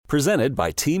Presented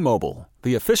by T-Mobile,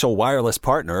 the official wireless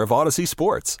partner of Odyssey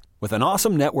Sports. With an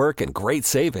awesome network and great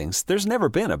savings, there's never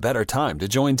been a better time to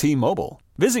join T-Mobile.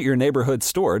 Visit your neighborhood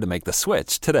store to make the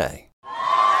switch today.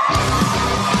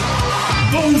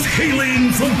 Both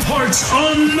hailing from parts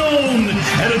unknown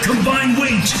at a combined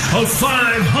weight of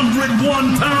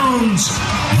 501 pounds.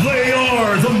 They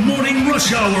are the Morning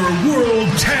Rush Hour World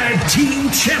Tag Team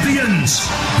Champions.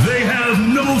 They have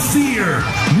no fear,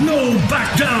 no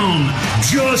back down,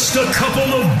 just a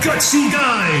couple of gutsy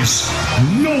guys.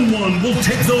 No one will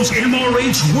take those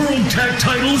MRH World Tag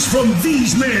titles from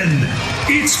these men.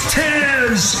 It's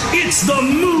Taz, it's the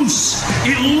Moose,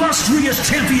 illustrious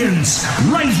champions,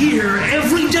 right here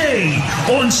every day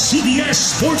on CBS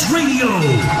Sports Radio.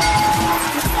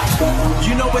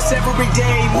 You know it's every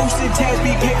day, Moose and Taz be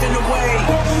paving the way.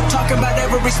 Talking about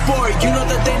every sport, you know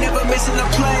that they never missing a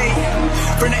play.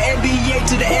 From the NBA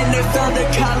to the NFL, the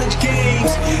college games,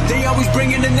 they always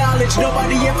bringing the knowledge,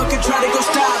 nobody ever could try to go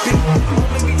stop it.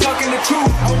 Only be talking the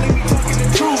truth, only be talking the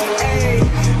truth, ayy.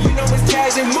 You know it's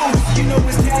Taz and Moose, you know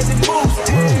it's Taz and Moose,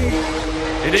 ayy.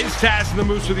 It is Taz and the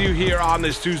Moose with you here on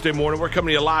this Tuesday morning. We're coming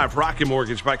to you live, Rocket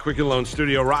Mortgage by Quicken Loan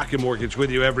Studio. Rocket Mortgage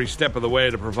with you every step of the way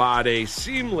to provide a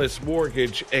seamless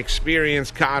mortgage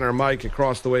experience. Connor, Mike,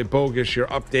 across the way, Bogus, your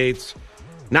updates.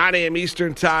 9 a.m.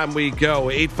 Eastern time we go.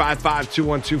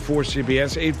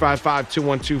 855-212-4CBS,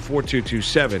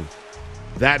 855-212-4227.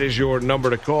 That is your number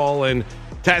to call. And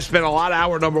Taz spent a lot of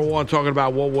hour number one talking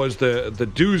about what was the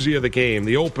doozy of the game,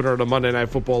 the opener of the Monday Night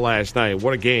Football last night.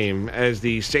 What a game as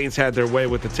the Saints had their way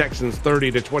with the Texans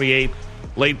 30-28.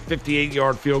 Late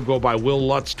 58-yard field goal by Will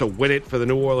Lutz to win it for the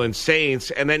New Orleans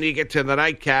Saints. And then you get to the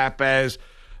nightcap as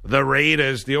the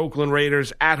Raiders, the Oakland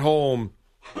Raiders at home,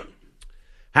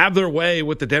 have their way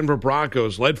with the Denver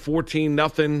Broncos. Led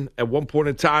 14-0. At one point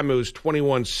in time, it was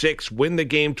 21-6. Win the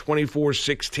game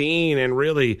 24-16. And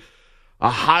really a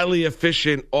highly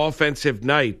efficient offensive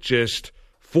night. Just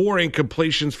 4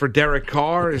 incompletions for Derek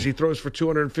Carr as he throws for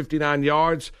 259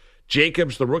 yards.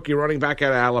 Jacobs, the rookie running back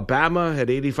out of Alabama, had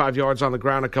 85 yards on the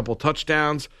ground, a couple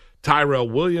touchdowns. Tyrell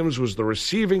Williams was the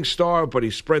receiving star, but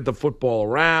he spread the football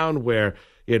around where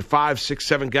he had 5, 6,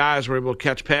 7 guys who were able to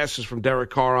catch passes from Derek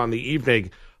Carr on the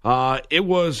evening. It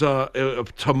was a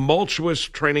tumultuous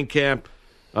training camp,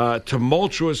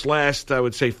 tumultuous last, I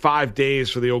would say, 5 days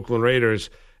for the Oakland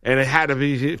Raiders. And it had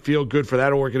to feel good for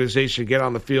that organization to get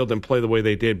on the field and play the way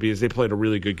they did because they played a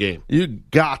really good game. You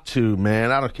got to,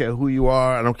 man. I don't care who you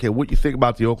are. I don't care what you think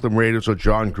about the Oakland Raiders or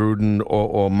John Gruden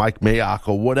or Mike Mayock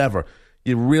or whatever.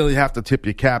 You really have to tip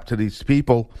your cap to these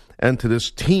people and to this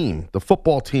team, the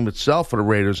football team itself for the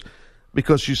Raiders,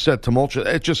 because you said tumultuous.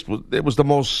 It was the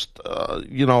most,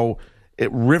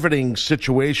 riveting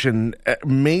situation.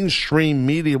 Mainstream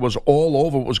media was all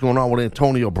over what was going on with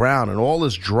Antonio Brown and all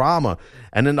this drama,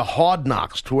 and then the hard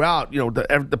knocks throughout,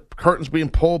 the curtains being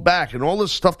pulled back and all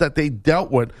this stuff that they dealt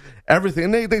with,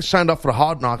 everything. And they signed up for the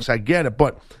hard knocks, I get it,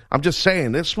 but I'm just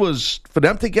saying this was, for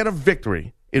them to get a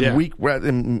victory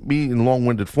in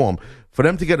long-winded form, for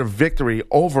them to get a victory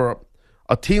over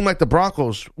a team like the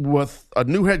Broncos with a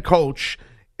new head coach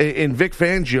in Vic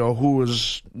Fangio, who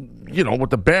is,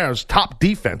 with the Bears, top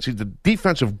defense. He's the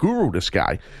defensive guru, this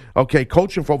guy. Okay,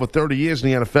 coaching for over 30 years in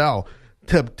the NFL.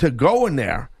 To go in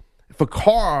there, for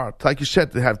Carr, like you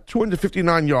said, to have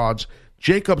 259 yards,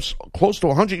 Jacobs close to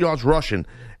 100 yards rushing,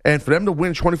 and for them to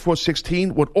win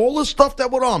 24-16 with all the stuff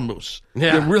that went on, Moose,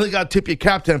 you really got to tip your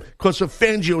cap to them because of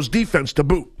Fangio's defense to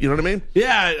boot. You know what I mean?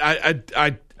 Yeah,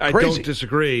 I don't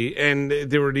disagree, and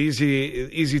they were an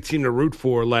easy team to root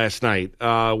for last night.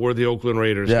 Were the Oakland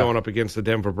Raiders going up against the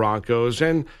Denver Broncos,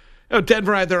 and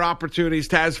Denver had their opportunities.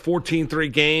 Taz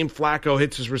 14-3 game. Flacco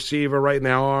hits his receiver right in the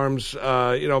arms.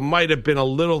 Might have been a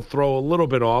little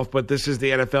bit off, but this is the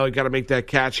NFL. You got to make that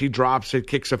catch. He drops it,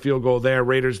 kicks a field goal there.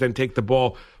 Raiders then take the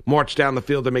ball, march down the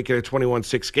field to make it a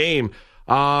 21-6 game.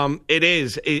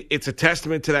 It's a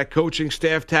testament to that coaching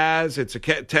staff, Taz. It's a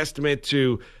testament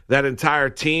to that entire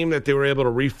team that they were able to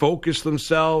refocus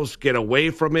themselves, get away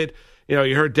from it.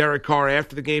 You heard Derek Carr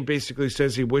after the game basically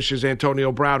says he wishes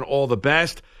Antonio Brown all the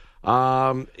best.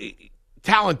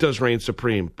 Talent does reign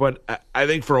supreme, but I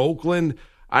think for Oakland,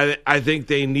 I think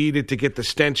they needed to get the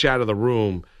stench out of the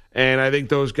room. And I think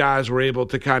those guys were able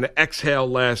to kind of exhale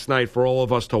last night for all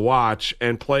of us to watch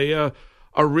and play a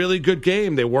really good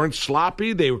game. They weren't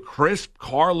sloppy. They were crisp.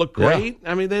 Carr looked great.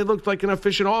 Yeah. I mean, they looked like an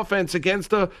efficient offense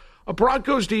against a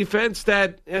Broncos defense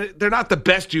that they're not the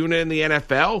best unit in the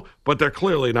NFL, but they're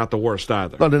clearly not the worst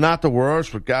either. No, they're not the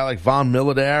worst. With a guy like Von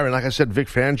Miller there, and like I said, Vic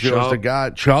Fangio is the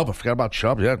guy. Chubb, I forgot about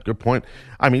Chubb. Yeah, good point.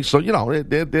 I mean, so,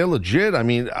 they're legit. I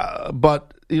mean,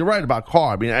 but you're right about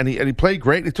Carr. I mean, and he played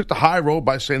great. He took the high road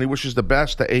by saying he wishes the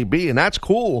best to AB, and that's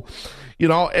cool.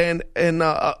 And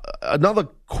another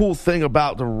cool thing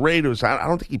about the Raiders, I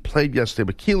don't think he played yesterday,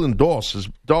 but Keelan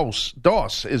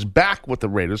Doss is back with the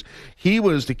Raiders. He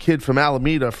was the kid from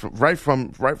Alameda, right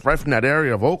from that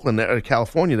area of Oakland,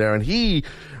 California there, and he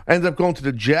ended up going to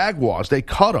the Jaguars. They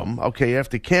cut him,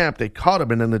 after camp, they cut him,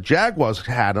 and then the Jaguars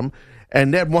had him.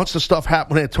 And then once the stuff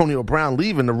happened with Antonio Brown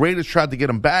leaving, the Raiders tried to get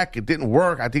him back. It didn't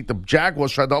work. I think the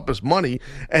Jaguars tried to up his money.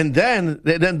 And then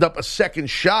it ended up a second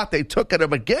shot. They took at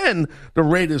him again, the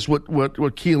Raiders with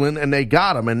Keelan, and they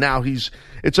got him. And now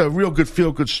it's a real good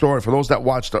feel-good story. For those that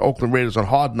watch the Oakland Raiders on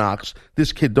Hard Knocks,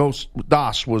 this kid Doss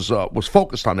was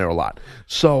focused on there a lot.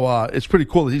 So it's pretty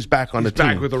cool that he's back on the team.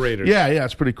 He's back with the Raiders. Yeah,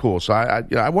 it's pretty cool. So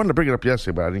I wanted to bring it up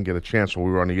yesterday, but I didn't get a chance when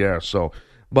we were on the air. So.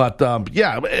 But,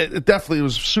 it definitely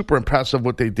was super impressive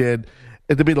what they did.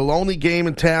 It to be the lonely game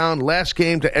in town, last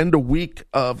game to end the week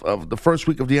of the first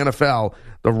week of the NFL,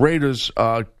 the Raiders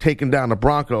taking down the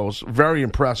Broncos. Very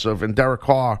impressive. And Derek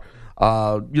Carr,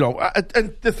 and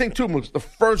the thing, too, was the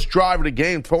first drive of the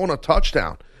game, throwing a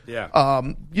touchdown. Yeah.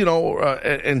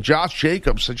 And Josh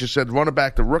Jacobs, as you said,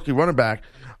 the rookie running back,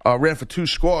 ran for 2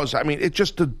 scores. I mean, it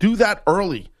just to do that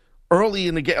early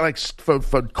in the game, like for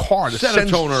Carr to set a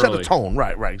tone.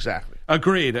 Right, exactly.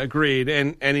 Agreed.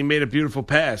 And he made a beautiful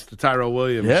pass to Tyrell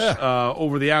Williams. Yeah.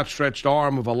 Over the outstretched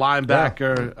arm of a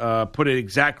linebacker, put it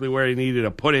exactly where he needed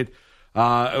to put it.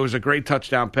 It was a great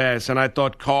touchdown pass, and I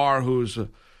thought Carr, who's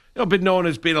been known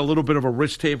as being a little bit of a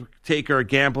risk taker, a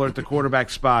gambler at the quarterback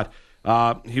spot,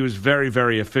 he was very,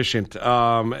 very efficient.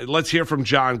 Let's hear from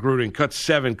John Gruden. Cut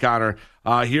 7, Connor.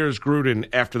 Here's Gruden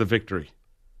after the victory.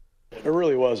 It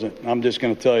really wasn't. I'm just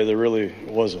going to tell you, there really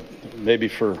wasn't. Maybe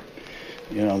for,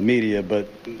 the media, but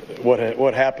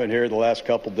what happened here the last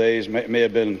couple of days may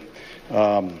have been,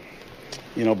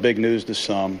 big news to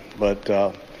some. But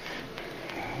there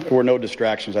were no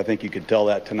distractions. I think you could tell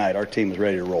that tonight. Our team was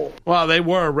ready to roll. Well, they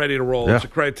were ready to roll. Yeah. It's a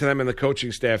credit to them and the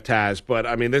coaching staff, Taz. But,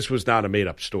 I mean, this was not a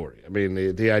made-up story. I mean,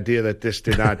 the idea that this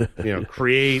did not,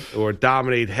 create or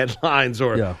dominate headlines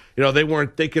or, they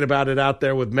weren't thinking about it out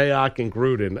there with Mayock and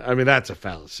Gruden. I mean, that's a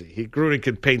fallacy. Gruden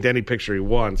could paint any picture he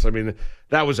wants. I mean,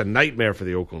 that was a nightmare for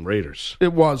the Oakland Raiders.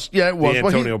 It was. Yeah, it was. The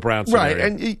Antonio Brown scenario. Right,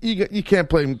 and you can't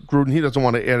blame Gruden. He doesn't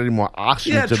want to add any more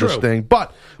oxygen to this thing.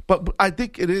 But I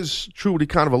think it is true what he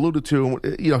kind of alluded to.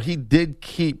 He did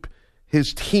keep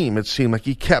his team, it seemed like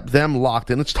he kept them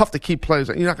locked in. It's tough to keep players.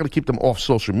 You're not going to keep them off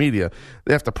social media.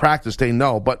 They have to practice, they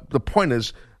know. But the point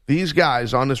is, these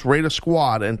guys on this Raider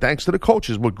squad, and thanks to the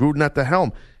coaches with Gruden at the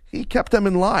helm, he kept them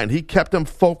in line. He kept them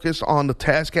focused on the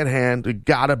task at hand. You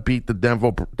got to beat the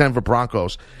Denver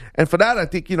Broncos. And for that, I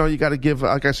think, you got to give,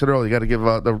 like I said earlier, you got to give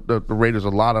the Raiders a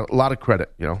lot of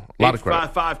credit, a lot of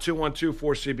credit.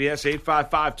 855-212-4CBS,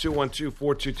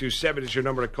 855-212-4227 is your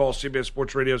number to call. CBS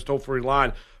Sports Radio's toll-free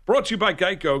line. Brought to you by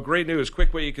Geico. Great news.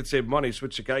 Quick way you can save money.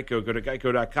 Switch to Geico. Go to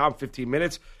geico.com. 15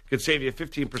 minutes could save you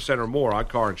 15% or more on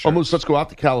car insurance. Almost, let's go out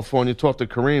to California, talk to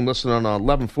Kareem, listening on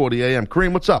 1140 a.m.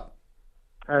 Kareem, what's up?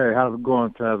 Hey, how's it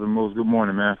going, Taz and Moose? Good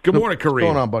morning, man. Good morning, Kareem. What's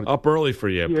going on, buddy? Up early for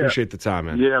you. Appreciate the time,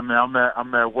 man. Yeah, man.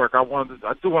 I'm at work. I do want to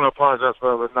apologize for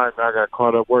the other night, man. I got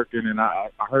caught up working, and I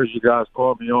heard you guys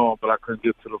call me on, but I couldn't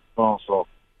get to the phone, so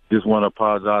just want to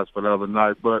apologize for the other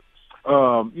night. But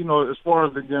as far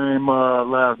as the game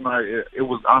last night, it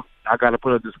was. I got to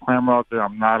put a disclaimer out there.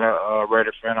 I'm not a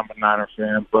Raider fan. I'm a Niner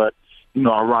fan, but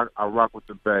I rock with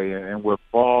the Bay, and with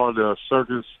all the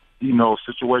circus,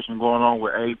 situation going on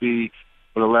with AB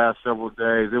for the last several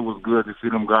days, it was good to see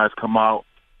them guys come out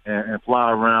and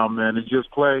fly around, man, and just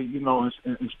play,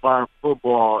 inspired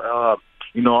football. I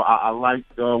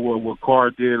liked what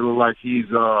Carr did. It looked like he's,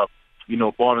 bought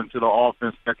into the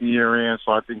offense second year in,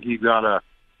 so I think he got a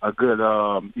good,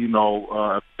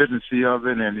 efficiency of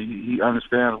it, and he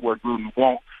understands what Gruden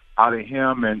wants out of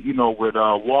him. And, with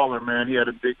Waller, man, he had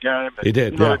a big game. And, he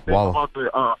did, Waller.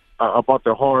 About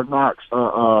the Hard Knocks,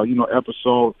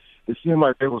 episode, it seemed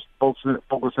like they was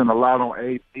focusing a lot on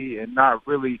AD and not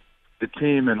really the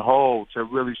team in whole to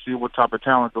really see what type of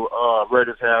talent the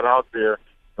Raiders had out there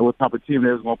and what type of team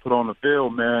they was going to put on the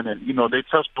field, man. And, they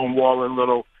touched on Waller a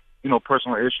little,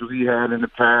 personal issues he had in the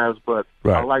past, but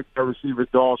I like the receiver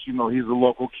Doss. He's a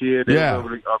local kid. They were able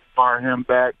to fire him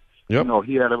back. Yep.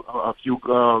 He had a few,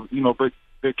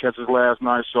 big catches last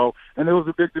night. So, and it was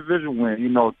a big division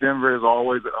win. Denver is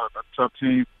always a tough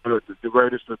team for the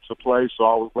Raiders to play. So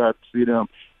I was glad to see them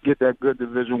get that good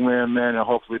division win, man, and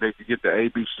hopefully they could get the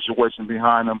AB situation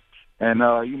behind them and,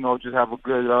 just have a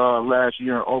good last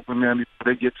year in Oakland, man,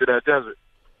 before they get to that desert.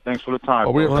 Thanks for the time.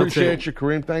 Well, we bro. appreciate you,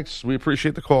 Kareem. Thanks. We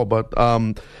appreciate the call. But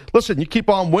listen, you keep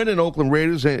on winning, Oakland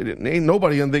Raiders. Ain't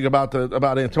nobody going to think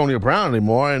about Antonio Brown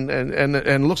anymore. And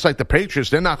it looks like the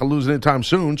Patriots, they're not going to lose anytime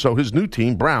soon. So his new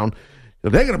team, Brown,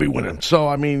 they're going to be winning. So,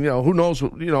 I mean, who knows? Who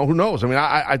knows? I mean,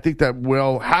 I think that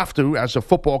we'll have to, as a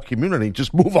football community,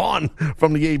 just move on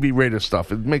from the AB Raiders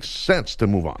stuff. It makes sense to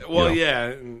move on. Well, yeah,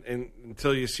 and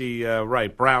until you see,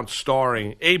 Brown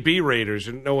starring AB Raiders,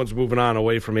 and no one's moving on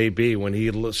away from AB when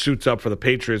he suits up for the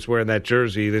Patriots wearing that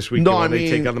jersey this weekend when they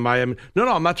take on the Miami. No,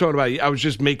 I'm not talking about. I was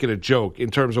just making a joke in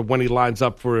terms of when he lines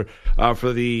up for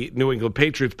the New England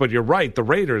Patriots. But you're right, the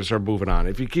Raiders are moving on.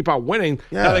 If you keep on winning,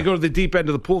 now they go to the deep end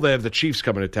of the pool. They have the Chiefs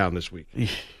coming to town this week,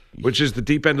 which is the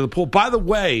deep end of the pool. By the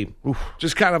way,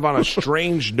 just kind of on a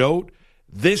strange note,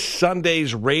 this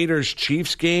Sunday's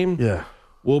Raiders-Chiefs game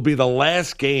will be the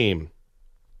last game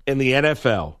in the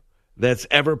NFL that's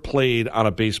ever played on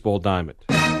a baseball diamond.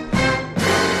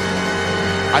 I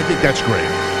think that's great.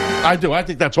 I do. I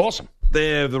think that's awesome.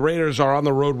 The Raiders are on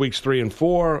the road weeks 3 and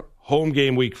 4, home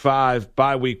game week 5,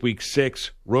 bye week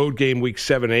 6, road game week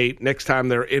 7, 8. Next time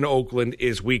they're in Oakland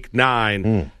is week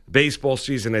 9. Baseball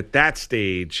season at that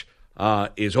stage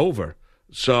is over.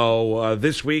 So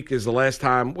this week is the last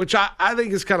time, which I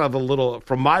think is kind of a little,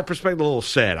 from my perspective, a little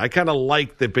sad. I kind of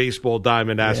like the baseball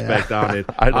diamond aspect on it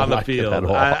on the field.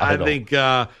 I think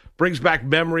brings back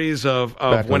memories of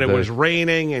when it was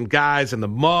raining and guys in the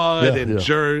mud and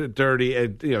dirty,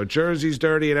 jerseys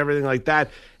dirty and everything like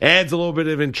that. Adds a little bit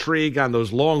of intrigue on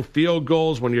those long field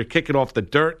goals when you're kicking off the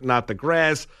dirt, not the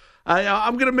grass.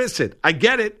 I'm going to miss it. I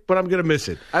get it, but I'm going to miss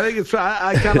it. I think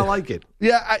I kind of like it.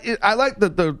 Yeah, I like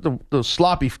the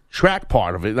sloppy track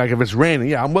part of it. Like if it's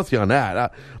raining, I'm with you on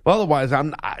that. But otherwise,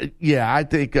 I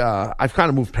think I've kind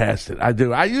of moved past it. I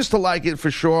do. I used to like it for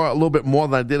sure a little bit more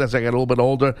than I did as I got a little bit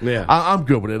older. Yeah, I'm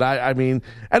good with it. I mean,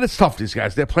 and it's tough. These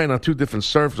guys, they're playing on two different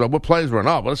surfaces. What plays run?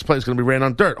 Oh, well, this play's going to be ran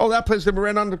on dirt. Oh, that play's going to be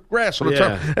ran on the grass or the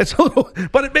turf. It's a little,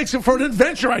 but it makes it for an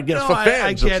adventure, I guess, for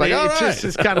fans. I get it.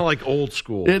 It's kind of like old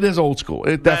school. It is old school.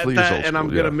 It definitely is old school. And I'm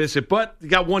going to miss it. But you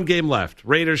got one game left.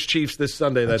 Raiders Chiefs this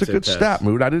Sunday. That's a good stat,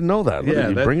 Mood. I didn't know that.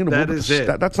 Yeah, that is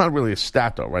it. That's not really a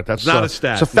stat, though, right? That's not a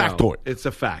stat. It's a factoid. No, it's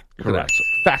a fact. Correct.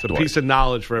 Factoid. It's a piece of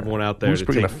knowledge for everyone out there. Who's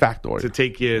bringing a factoid? To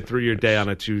take you through your day on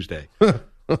a Tuesday.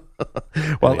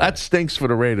 Well, that stinks for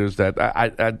the Raiders. That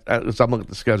as I'm looking at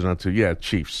the schedule now, too. Yeah,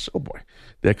 Chiefs. Oh, boy.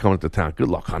 They're coming to town. Good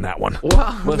luck on that one.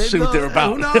 Well, let's see what they're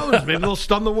about. Who knows? Maybe they'll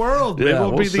stun the world. Maybe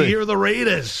it'll be the year of the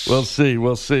Raiders.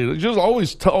 We'll see. Just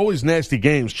always nasty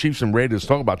games. Chiefs and Raiders.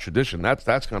 Talk about tradition.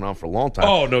 That's gone on for a long time.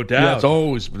 Oh, no doubt. Yeah, it's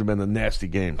always been a nasty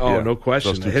game. Oh, no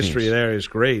question. The history there is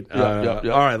great. All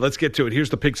right, let's get to it.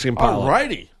 Here's the Pigskin Pile. All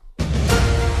righty.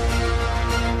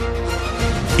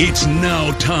 It's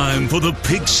now time for the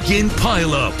Pigskin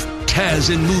Pile-Up.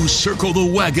 Taz and Moose circle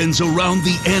the wagons around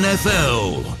the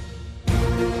NFL.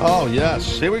 Oh,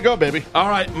 yes. Here we go, baby. All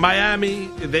right, Miami,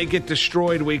 they get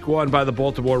destroyed week 1 by the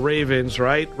Baltimore Ravens,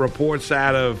 right? Reports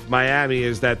out of Miami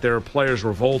is that there are players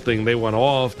revolting. They went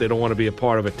off. They don't want to be a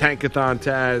part of a tankathon,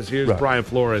 Taz. Here's Brian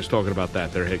Flores talking about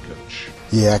that, their head coach.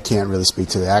 Yeah, I can't really speak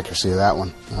to the accuracy of that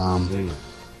one.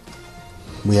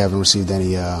 We haven't received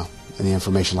any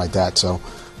information like that. So,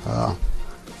 I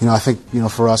think,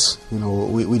 for us,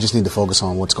 we just need to focus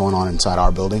on what's going on inside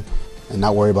our building and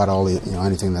not worry about all the,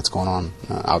 anything that's going on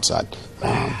outside.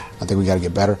 I think we got to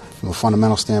get better from a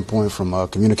fundamental standpoint, from a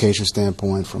communication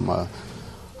standpoint, from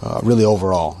really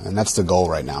overall, and that's the goal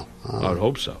right now. I would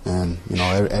hope so. And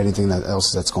anything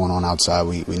else that's going on outside,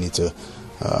 we need to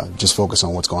just focus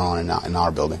on what's going on in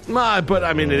our building. But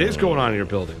I mean, it is going on in your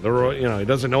building. He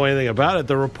doesn't know anything about it.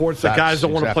 The reports that guys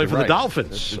don't want to play for the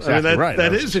Dolphins. That's exactly right.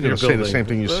 That is in your building. Say the same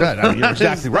thing you said. You're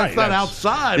exactly right. That's not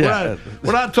outside. Yeah.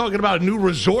 We're not talking about a new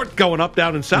resort going up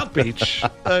down in South Beach.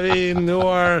 I mean,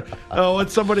 or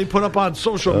what somebody put up on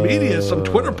social media, some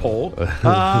Twitter poll.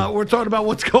 We're talking about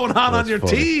what's going on your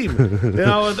team.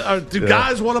 Do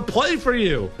guys want to play for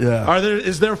you? Yeah.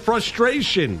 Is there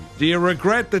frustration? Do you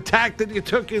regret the tack that you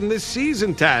took in this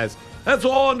season, Taz? That's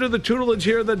all under the tutelage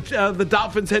here, the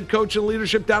Dolphins head coach and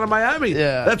leadership down in Miami.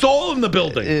 Yeah. That's all in the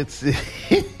building.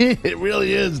 It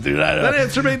really is, dude. That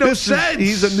answer made no sense.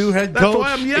 He's a new head coach. That's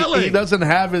why I'm yelling. He doesn't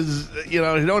have his, he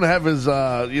don't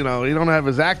have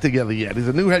his act together yet. He's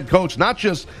a new head coach. Not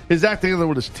just his act together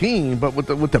with his team, but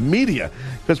with the media.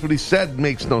 Because what he said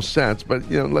makes no sense. But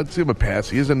let's give him a pass.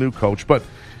 He is a new coach. But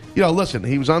listen,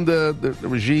 he was under the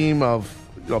regime of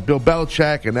Bill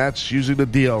Belichick, and that's usually the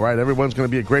deal, right? Everyone's going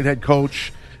to be a great head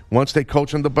coach. Once they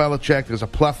coach under Belichick, there's a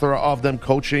plethora of them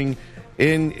coaching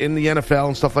in the NFL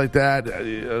and stuff like that.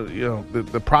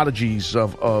 The prodigies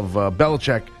of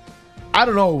Belichick. I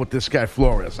don't know what this guy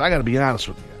Flores. I got to be honest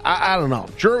with you. I don't know.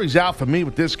 Jury's out for me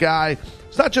with this guy.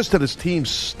 It's not just that his team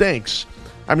stinks.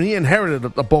 I mean, he inherited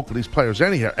the bulk of these players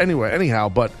anyhow,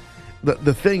 but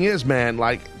the thing is, man,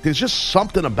 like, there's just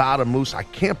something about him, Moose. I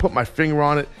can't put my finger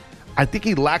on it. I think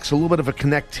he lacks a little bit of a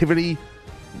connectivity,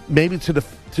 maybe to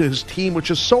his team,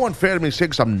 which is so unfair to me to say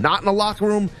because I'm not in the locker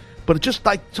room. But it's just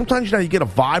like sometimes you get a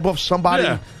vibe off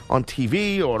somebody on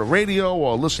TV or the radio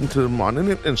or listen to them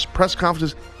in press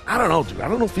conferences. I don't know, dude. I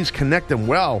don't know if he's connecting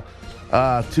well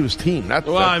to his team.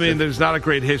 There's not a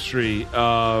great history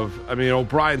of. I mean,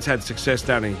 O'Brien's had success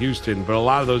down in Houston, but a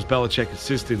lot of those Belichick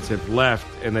assistants have left,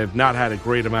 and they've not had a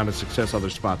great amount of success other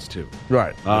spots too.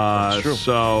 Right. That's true.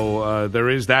 So there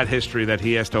is that history that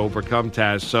he has to overcome,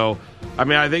 Taz. So, I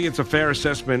mean, I think it's a fair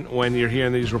assessment when you're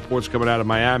hearing these reports coming out of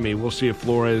Miami. We'll see if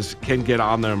Flores can get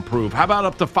on there and improve. How about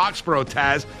up to Foxborough,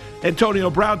 Taz? Antonio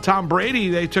Brown, Tom Brady,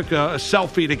 they took a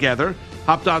selfie together.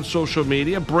 Hopped on social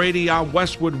media. Brady on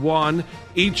Westwood One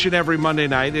each and every Monday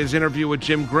night. His interview with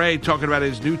Jim Gray talking about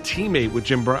his new teammate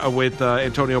with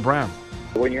Antonio Brown.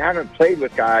 When you haven't played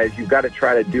with guys, you've got to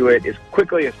try to do it as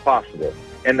quickly as possible.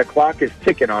 And the clock is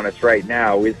ticking on us right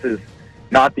now. This is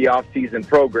not the off-season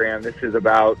program. This is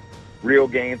about real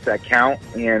games that count.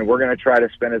 And we're going to try to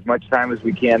spend as much time as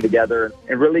we can together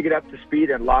and really get up to speed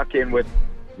and lock in with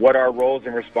what our roles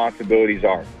and responsibilities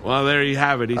are. Well, there you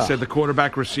have it. He said the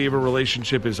quarterback-receiver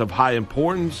relationship is of high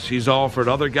importance. He's offered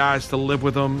other guys to live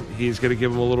with him. He's going to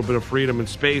give him a little bit of freedom and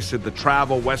space. And the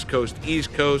travel, West Coast,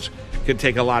 East Coast, can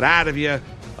take a lot out of you.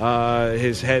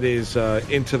 His head is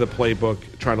into the playbook,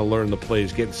 trying to learn the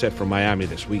plays, getting set for Miami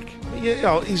this week.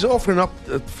 Yeah, he's offering up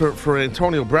for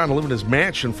Antonio Brown to live in his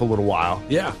mansion for a little while.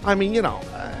 Yeah. I mean,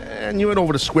 and you went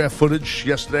over the square footage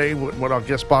yesterday with our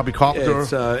guest Bobby Carpenter.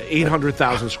 It's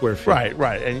 800,000 square feet.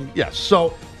 Right. And yes,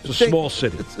 so it's a small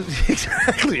city.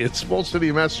 Exactly. It's a small city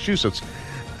in Massachusetts.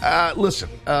 Listen,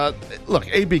 look,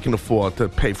 AB can afford to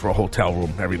pay for a hotel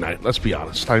room every night. Let's be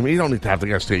honest. I mean, you don't need to have the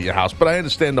guy stay at your house, but I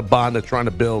understand the bond they're trying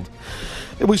to build.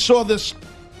 And we saw this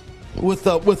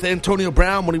with Antonio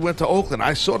Brown when he went to Oakland.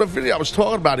 I saw the video I was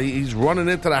talking about. He's running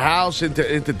into the house,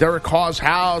 into Derek Carr's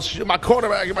house. My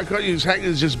quarterback, he's hanging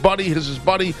his buddy.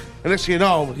 And next thing you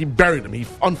know, he buried him. He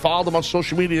unfollowed him on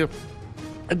social media.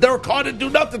 And Derek Carr didn't do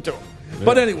nothing to him. Yeah.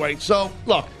 But anyway, so,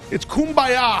 look, it's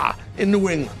kumbaya in New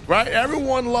England, right?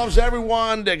 Everyone loves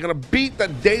everyone. They're going to beat the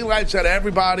daylights out of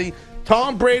everybody.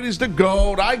 Tom Brady's the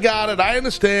GOAT. I got it. I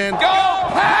understand. Go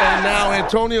Pats! And now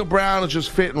Antonio Brown is just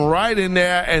fitting right in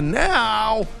there. And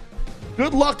now,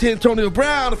 good luck to Antonio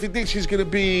Brown if he thinks he's going to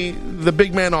be the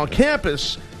big man on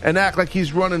campus and act like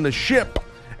he's running the ship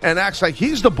and acts like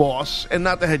he's the boss and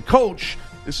not the head coach.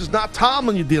 This is not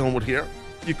Tomlin you're dealing with here.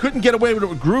 You couldn't get away with it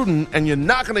with Gruden, and you're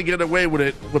not going to get away with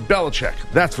it with Belichick.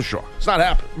 That's for sure. It's not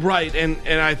happening. Right, and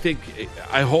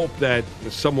I hope that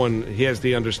he has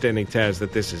the understanding, Taz,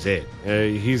 that this is it.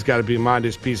 He's got to mind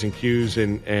his P's and Q's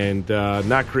and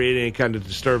not create any kind of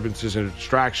disturbances and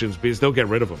distractions because they'll get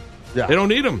rid of him. Yeah. They don't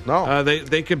need him. No.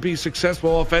 They could be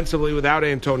successful offensively without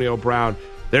Antonio Brown.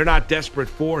 They're not desperate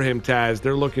for him, Taz.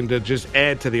 They're looking to just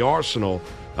add to the arsenal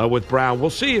with Brown. We'll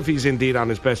see if he's indeed on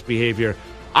his best behavior.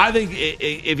 I think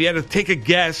if you had to take a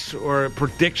guess or a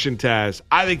prediction, Taz,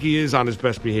 I think he is on his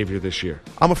best behavior this year.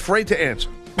 I'm afraid to answer.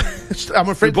 I'm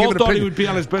afraid we to both thought he would be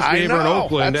on his best behavior in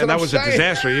Oakland, and that was a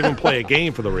disaster. He didn't play a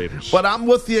game for the Raiders. But I'm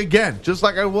with you again, just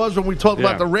like I was when we talked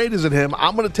about the Raiders and him.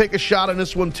 I'm going to take a shot on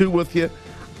this one, too, with you.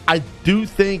 I do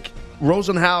think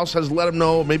Rosenhaus has let him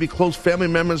know. Maybe close family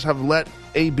members have let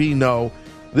AB know.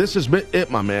 This is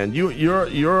it, my man.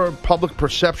 Your public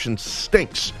perception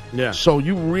stinks. Yeah. So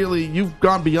you've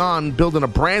gone beyond building a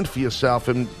brand for yourself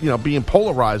and being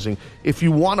polarizing. If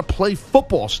you want to play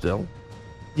football still,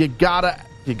 you gotta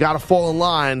fall in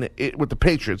line with the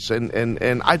Patriots,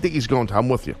 and I think he's going to. I'm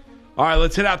with you. All right,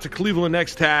 let's head out to Cleveland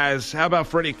next, Taz. How about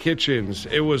Freddie Kitchens?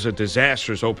 It was a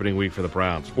disastrous opening week for the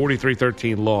Browns.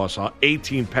 43-13 loss,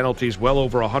 18 penalties, well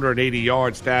over 180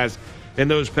 yards, Taz. In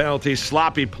those penalties,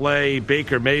 sloppy play,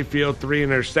 Baker Mayfield, 3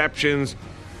 interceptions.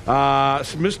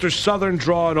 Mr. Southern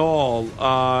draw and all.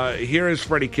 Here is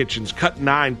Freddie Kitchens, cut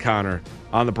 9, Connor,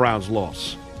 on the Browns'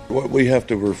 loss. What we have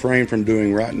to refrain from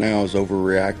doing right now is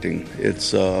overreacting.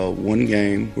 It's one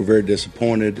game. We're very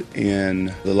disappointed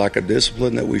in the lack of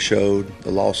discipline that we showed,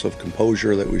 the loss of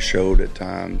composure that we showed at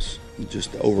times.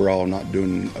 Just overall not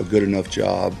doing a good enough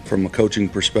job from a coaching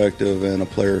perspective and a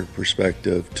player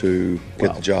perspective to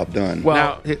get the job done.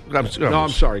 Well, I'm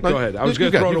sorry. Go ahead. I was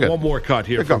going to throw in one more cut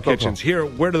here from Kitchens. Here,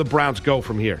 where do the Browns go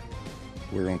from here?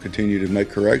 We're going to continue to make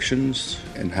corrections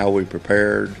in how we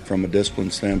prepared from a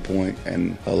discipline standpoint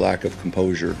and a lack of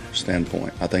composure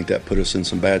standpoint. I think that put us in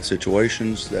some bad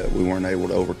situations that we weren't able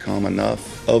to overcome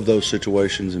enough of those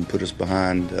situations and put us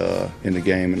behind in the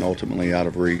game and ultimately out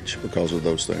of reach because of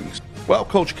those things. Well,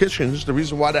 Coach Kitchens, the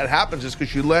reason why that happens is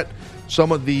because you let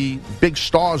some of the big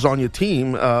stars on your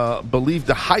team believe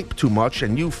the hype too much,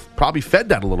 and you've probably fed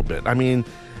that a little bit. I mean,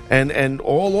 and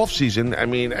all offseason, I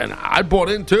mean, and I bought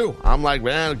in too. I'm like,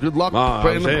 man, good luck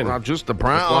playing just the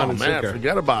Browns. Oh, man,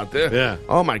 forget about this. Yeah.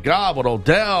 Oh, my God, with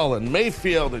Odell and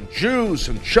Mayfield and Juice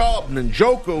and Chubb and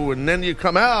Njoku, and then you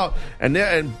come out,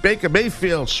 and Baker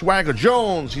Mayfield, Swagger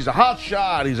Jones, he's a hot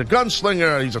shot, he's a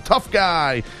gunslinger, he's a tough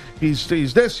guy, he's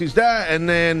this, he's that, and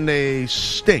then they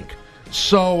stink.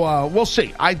 So we'll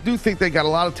see. I do think they got a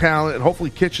lot of talent, and hopefully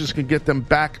Kitchens can get them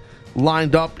back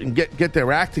lined up and get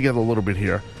their act together a little bit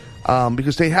here.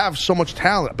 Because they have so much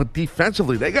talent, but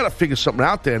defensively they got to figure something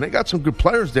out there, and they got some good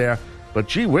players there. But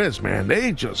gee whiz, man,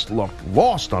 they just looked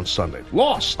lost on Sunday.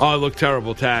 Lost. Oh, it looked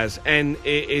terrible, Taz. And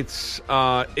it's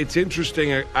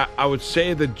interesting. I would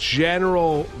say the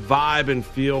general vibe and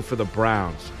feel for the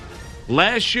Browns.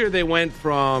 Last year they went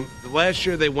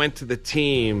to the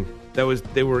team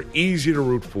they were easy to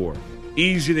root for,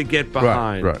 easy to get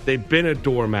behind. Right. They've been a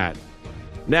doormat.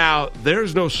 Now,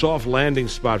 there's no soft landing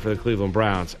spot for the Cleveland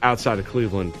Browns outside of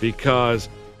Cleveland because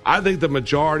I think the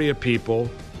majority of people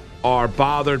are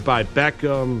bothered by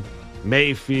Beckham,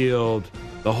 Mayfield,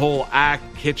 the whole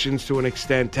act, Kitchens to an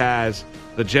extent, Taz,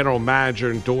 the general manager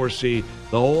and Dorsey,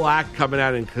 the whole act coming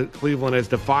out in Cleveland as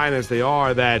defiant as they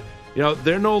are, that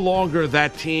they're no longer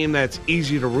that team that's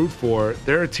easy to root for.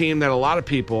 They're a team that a lot of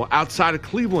people outside of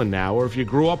Cleveland now, or if you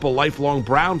grew up a lifelong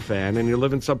Brown fan and you're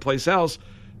living someplace else,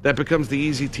 that becomes the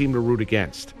easy team to root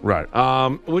against. Right.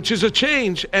 Which is a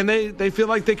change, and they feel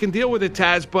like they can deal with it,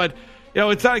 Taz, but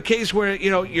it's not a case where,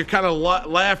 you're kind of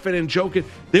laughing and joking.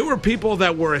 There were people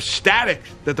that were ecstatic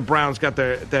that the Browns got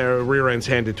their rear ends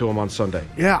handed to them on Sunday.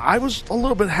 Yeah, I was a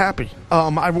little bit happy.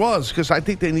 I was, because I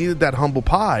think they needed that humble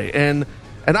pie, and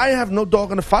I have no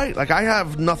dog in the fight. Like, I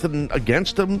have nothing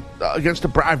against them, against the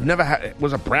Browns. I've never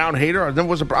was a Brown hater.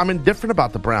 I'm indifferent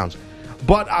about the Browns.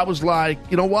 But I was like,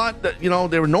 you know what?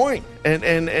 They're annoying, and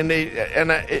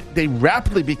they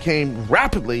rapidly became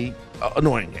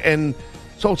annoying, and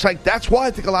so it's like that's why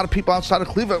I think a lot of people outside of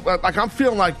Cleveland, like I'm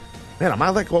feeling like, man, am I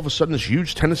like all of a sudden this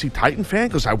huge Tennessee Titan fan?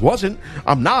 Because I wasn't.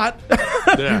 I'm not.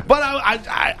 Yeah. But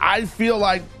I feel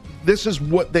like this is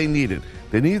what they needed.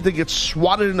 They needed to get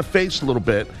swatted in the face a little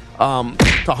bit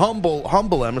to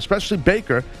humble them, especially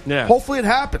Baker. Yeah. Hopefully it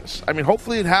happens.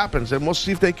 Hopefully it happens, and we'll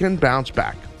see if they can bounce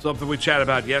back. Something we chatted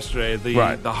about yesterday,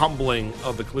 the humbling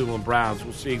of the Cleveland Browns.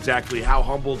 We'll see exactly how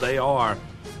humbled they are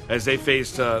as they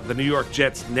face the New York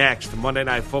Jets next, Monday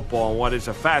Night Football, and what is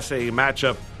a fascinating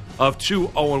matchup of two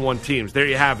 0-1 teams. There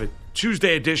you have it.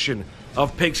 Tuesday edition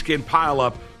of Pigskin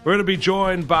Pileup. We're going to be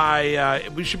joined by,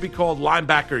 we should be called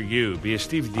Linebacker U, because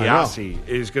Steve Diassi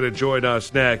is going to join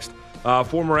us next.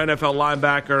 Former NFL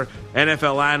linebacker,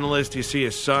 NFL analyst. You see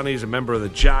his son. He's a member of the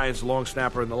Giants, long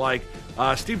snapper and the like.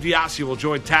 Steve Diassi will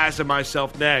join Taz and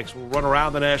myself next. We'll run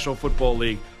around the National Football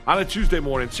League on a Tuesday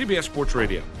morning, CBS Sports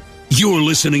Radio. You're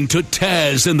listening to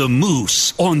Taz and the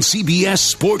Moose on CBS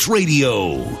Sports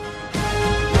Radio.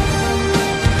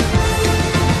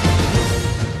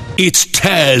 It's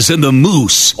Taz and the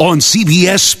Moose on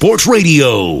CBS Sports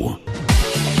Radio.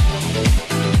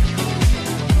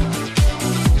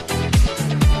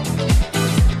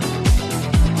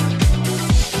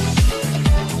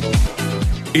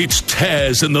 It's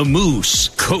Taz and the Moose,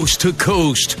 coast to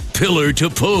coast, pillar to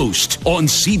post on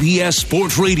CBS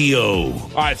Sports Radio. All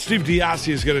right, Steve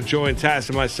Diassi is going to join Taz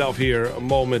and myself here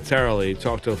momentarily.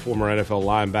 Talk to a former NFL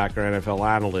linebacker, NFL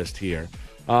analyst here.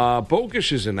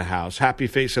 Bogusch is in the house. Happy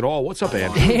face and all. What's up,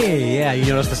 Andrew? Hey, yeah, you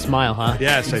noticed the smile, huh?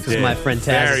 Yes, I did. My friend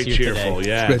Taz Very is here cheerful, today.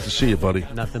 yeah. It's great to see you, buddy.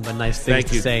 Nothing but nice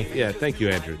things to say. Yeah, thank you,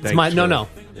 Andrew.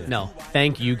 No.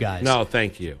 Thank you, guys. No,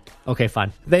 thank you. Okay,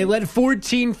 fine. They led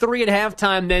 14-3 at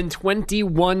halftime, then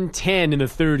 21-10 in the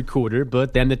third quarter,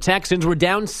 but then the Texans were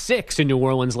down 6 in New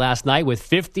Orleans last night with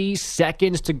 50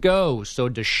 seconds to go, so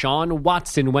Deshaun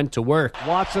Watson went to work.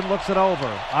 Watson looks it over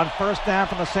on first down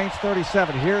from the Saints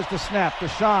 37. Here's the snap.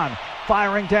 Deshaun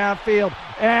firing downfield,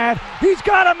 and he's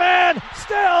got a man.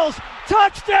 Stills,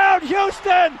 touchdown,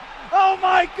 Houston. Oh,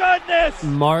 my goodness!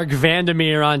 Mark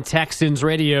Vandermeer on Texans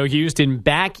radio. Houston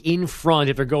back in front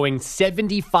after going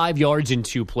 75 yards in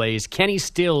 2 plays. Kenny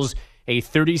Stills, a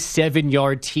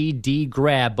 37-yard TD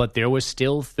grab, but there was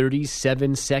still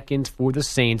 37 seconds for the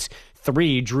Saints.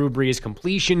 3 Drew Brees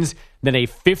completions, then a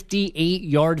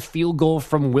 58-yard field goal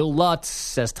from Will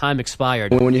Lutz as time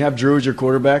expired. When you have Drew as your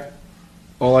quarterback,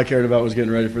 all I cared about was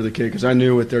getting ready for the kick because I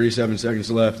knew with 37 seconds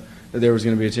left that there was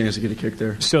going to be a chance to get a kick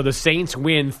there. So the Saints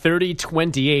win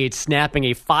 30-28, snapping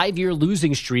a 5-year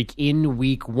losing streak in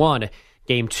Week 1.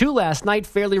 Game 2 last night,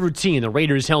 fairly routine. The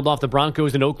Raiders held off the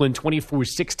Broncos in Oakland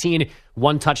 24-16.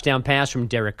 1 touchdown pass from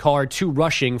Derek Carr, 2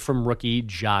 rushing from rookie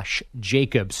Josh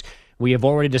Jacobs. We have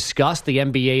already discussed the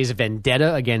NBA's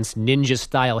vendetta against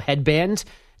ninja-style headbands.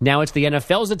 Now it's the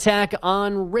NFL's attack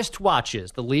on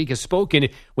wristwatches. The league has spoken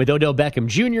with Odell Beckham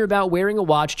Jr. about wearing a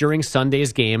watch during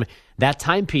Sunday's game. That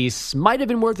timepiece might have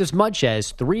been worth as much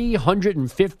as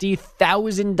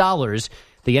 $350,000.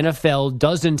 The NFL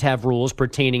doesn't have rules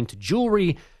pertaining to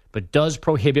jewelry, but does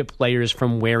prohibit players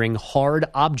from wearing hard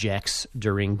objects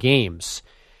during games.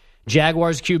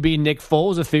 Jaguars QB Nick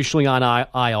Foles officially on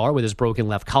IR with his broken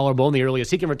left collarbone. The earliest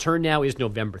he can return now is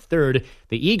November 3rd.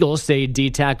 The Eagles say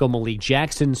D-tackle Malik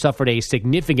Jackson suffered a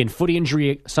significant foot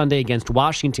injury Sunday against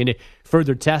Washington.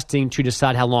 Further testing to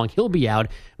decide how long he'll be out.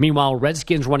 Meanwhile,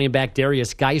 Redskins running back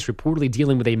Darius Geis reportedly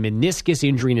dealing with a meniscus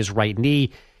injury in his right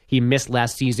knee. He missed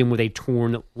last season with a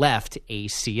torn left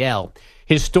ACL.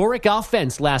 Historic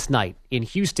offense last night in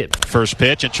Houston. First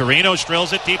pitch, and Chirinos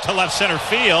drills it deep to left center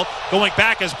field. Going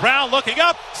back is Brown, looking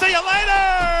up. See you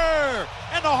later!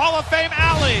 And the Hall of Fame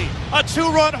alley. A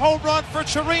 2-run home run for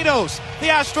Chirinos. The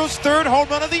Astros' 3rd home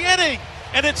run of the inning.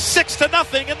 And it's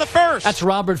 6-0 in the first. That's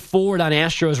Robert Ford on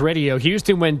Astros radio.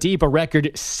 Houston went deep a record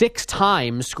 6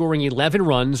 times, scoring 11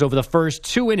 runs over the first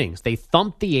 2 innings. They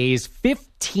thumped the A's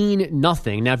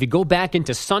 15-0. Now, if you go back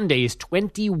into Sunday's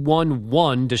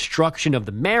 21-1 destruction of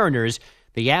the Mariners,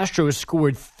 the Astros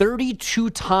scored 32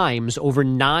 times over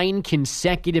 9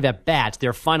 consecutive at-bats.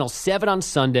 Their final 7 on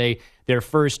Sunday, their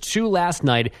first 2 last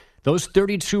night. Those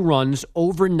 32 runs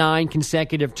over 9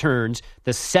 consecutive turns,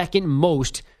 the second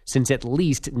most since at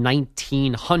least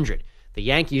 1900. The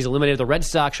Yankees eliminated the Red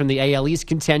Sox from the AL East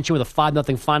contention with a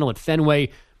 5-0 final at Fenway.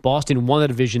 Boston won the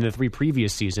division in the 3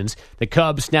 previous seasons. The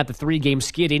Cubs snapped the 3-game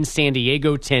skid in San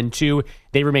Diego 10-2.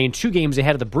 They remain 2 games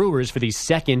ahead of the Brewers for the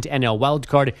 2nd NL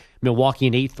wildcard. Milwaukee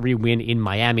an 8-3 win in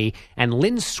Miami. And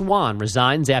Lynn Swann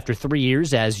resigns after 3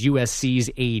 years as USC's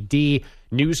AD.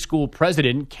 New school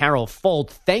president Carol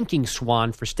Folt thanking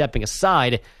Swann for stepping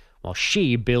aside while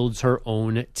she builds her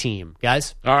own team.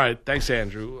 Guys? All right. Thanks,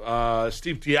 Andrew.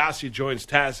 Steve Diassi joins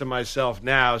Taz and myself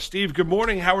now. Steve, good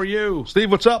morning. How are you? Steve,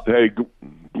 what's up? Hey, good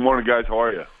morning, guys. How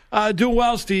are you? Doing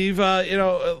well, Steve.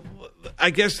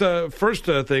 I guess the first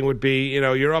thing would be,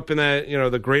 you're up in that,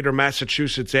 the greater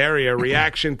Massachusetts area.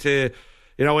 Reaction to,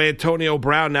 Antonio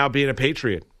Brown now being a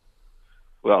Patriot.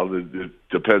 Well, it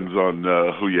depends on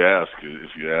who you ask.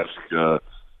 If you ask the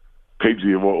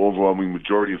overwhelming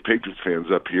majority of Patriots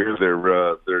fans up here,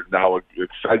 they're now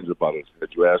excited about it. Had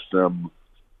you asked them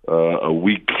a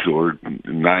week or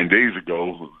 9 days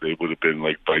ago, they would have been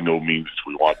like, by no means do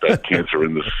we want that cancer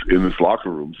in this locker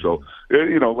room. So,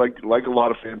 like a lot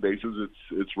of fan bases,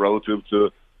 it's relative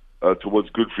to what's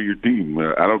good for your team.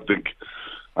 I don't think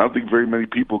very many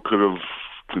people could have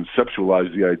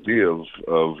conceptualized the idea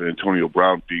of Antonio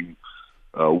Brown being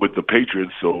with the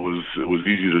Patriots, so it was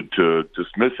easy to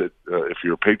dismiss it if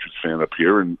you're a Patriots fan up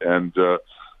here, and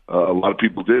a lot of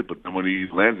people did. But then when he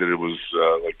landed, it was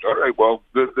like, all right, well,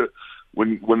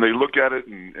 when they look at it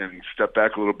and step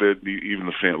back a little bit, even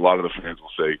a lot of the fans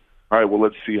will say, all right, well,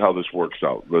 let's see how this works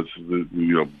out. Bill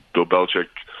Belichick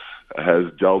has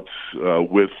dealt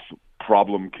with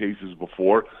problem cases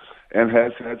before and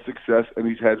has had success, and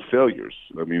he's had failures.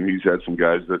 I mean, he's had some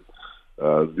guys that.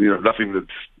 Nothing that's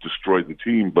destroyed the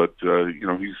team, but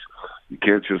you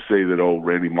can't just say that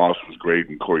Randy Moss was great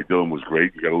and Corey Dillon was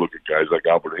great. You got to look at guys like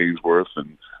Albert Haynesworth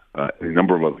and a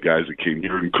number of other guys that came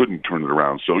here and couldn't turn it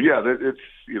around. So yeah, it's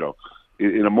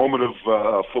in a moment of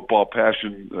football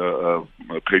passion,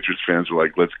 Patriots fans are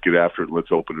like, let's get after it,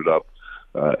 let's open it up.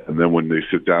 And then when they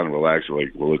sit down and relax, they're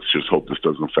like, well, let's just hope this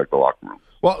doesn't affect the locker room.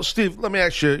 Well, Steve, let me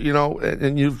ask you,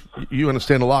 and you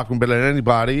understand the locker room better than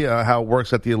anybody, how it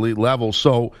works at the elite level.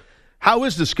 So how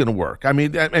is this going to work? I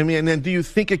mean, and do you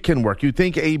think it can work? You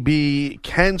think AB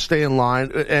can stay in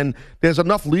line? And there's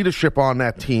enough leadership on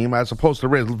that team as opposed to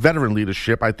veteran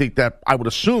leadership. I think that I would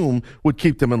assume would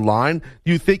keep them in line.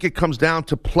 Do you think it comes down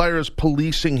to players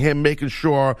policing him, making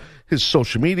sure his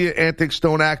social media antics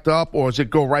don't act up, or does it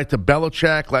go right to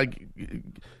Belichick? Like,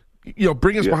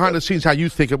 bring us behind the scenes how you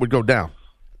think it would go down.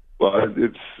 Well,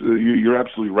 you're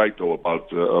absolutely right though about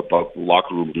the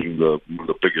locker room being one of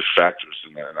the biggest factors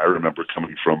in that. And I remember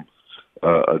coming from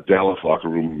a Dallas locker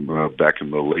room back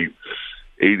in the late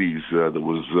 '80s that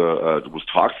was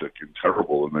toxic and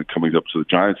terrible, and then coming up to the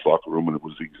Giants locker room, and it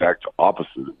was the exact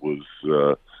opposite. It was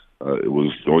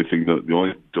the only thing, the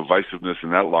only divisiveness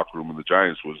in that locker room in the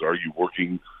Giants was, are you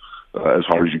working as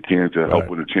hard as you can to help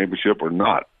win a championship or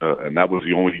not? And that was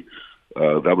the only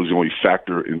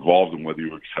factor involved in whether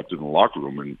you were accepted in the locker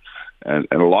room. And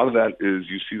a lot of that is,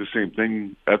 you see the same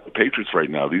thing at the Patriots right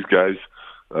now. These guys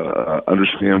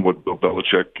understand what Bill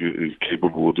Belichick is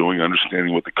capable of doing,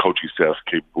 understanding what the coaching staff is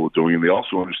capable of doing, and they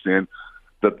also understand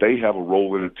that they have a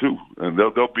role in it too. And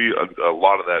there'll be a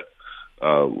lot of that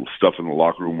stuff in the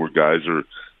locker room where guys are,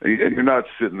 and you're not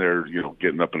sitting there,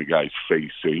 getting up in a guy's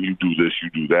face saying, you do this, you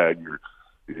do that.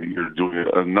 You're doing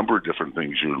a number of different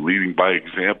things. You're leading by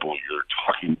example. You're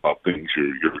talking about things.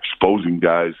 You're exposing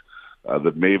guys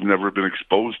that may have never been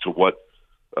exposed to what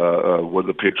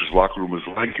the Patriots locker room is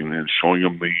like, and showing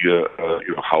them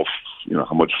how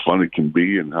much fun it can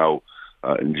be and how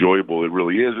enjoyable it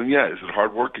really is. And yeah, is it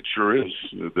hard work? It sure is.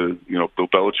 Bill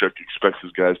Belichick expects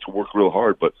his guys to work real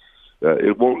hard, but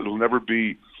it'll never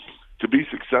be, to be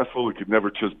successful. It could never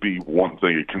just be one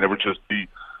thing. It can never just be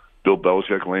Bill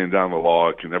Belichick laying down the law.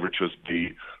 It can never just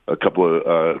be a couple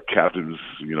of captains,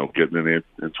 getting in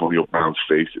Antonio Brown's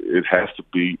face. It has to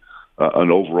be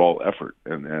an overall effort,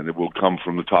 and it will come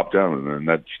from the top down, and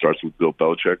that starts with Bill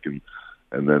Belichick, and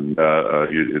then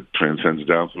it transcends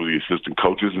down through the assistant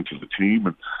coaches and to the team,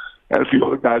 and a few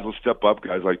other guys will step up.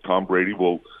 Guys like Tom Brady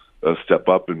will step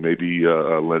up and maybe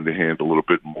lend a hand a little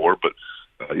bit more, but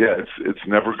it's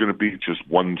never going to be just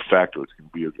one factor. It's going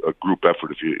to be a group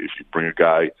effort. If you bring a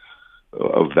guy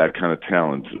of that kind of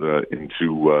talent into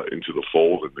the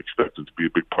fold and expect it to be a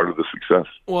big part of the success.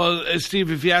 Well, Steve,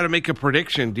 if you had to make a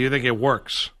prediction, do you think it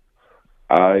works?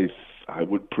 I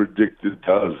would predict it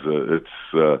does. I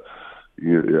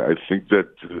think that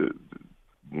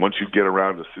once you get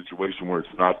around a situation where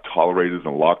it's not tolerated in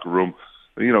the locker room,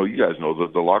 you guys know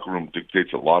that the locker room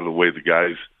dictates a lot of the way the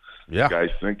guys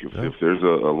think. If there's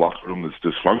a locker room that's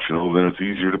dysfunctional, then it's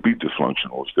easier to be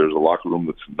dysfunctional. If there's a locker room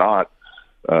that's not,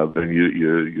 then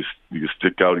you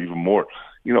stick out even more.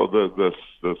 The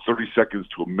 30 seconds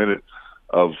to a minute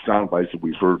of sound bites that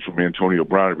we've heard from Antonio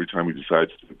Brown every time he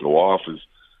decides to go off is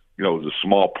a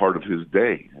small part of his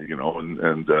day. You get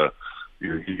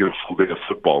a full day of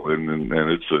football, and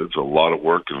it's a lot of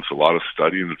work, and it's a lot of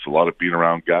study, and it's a lot of being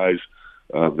around guys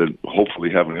that hopefully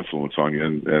have an influence on you.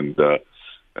 And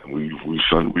we've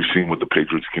seen what the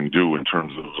Patriots can do in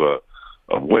terms of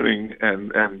winning,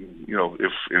 and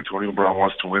if Antonio Brown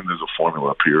wants to win, there's a formula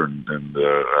up here, and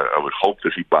I would hope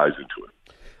that he buys into it.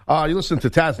 You listen to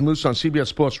Taz and Moose on CBS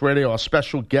Sports Radio. Our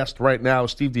special guest right now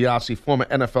is Steve Diassi, former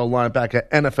NFL linebacker,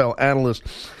 NFL analyst.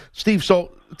 Steve,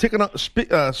 so staying on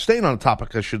the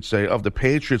topic, I should say, of the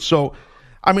Patriots. So,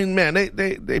 I mean, man,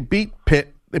 they beat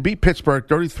Pitt. They beat Pittsburgh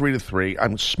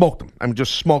 33-3. Smoked them.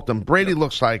 Just smoked them. Brady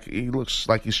looks like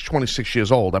he's 26 years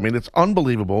old. I mean, it's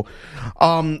unbelievable.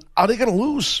 Are they going to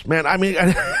lose, man? I mean,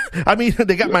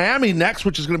 they got Miami next,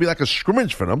 which is going to be like a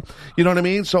scrimmage for them. You know what I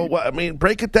mean? So,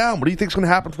 break it down. What do you think is going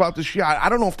to happen throughout this year? I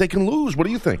don't know if they can lose. What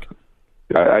do you think?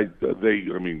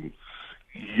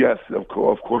 Yes, of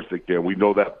course they can. We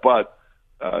know that. But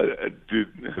have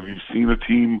you seen a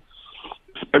team?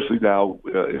 Especially now,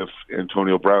 if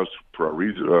Antonio Brown's, for a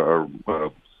reason,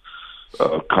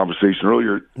 conversation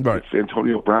earlier, if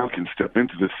Antonio Brown can step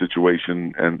into this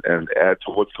situation and add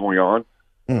to what's going on,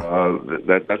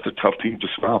 that's a tough team to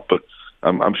stop. But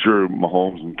I'm sure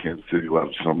Mahomes and Kansas City will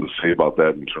have something to say about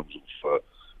that in terms of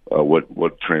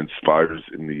what transpires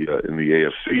in the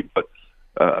AFC. But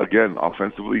again,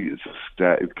 offensively,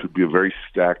 it could be a very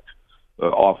stacked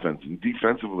offense, and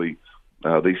defensively.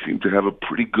 They seem to have a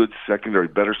pretty good secondary,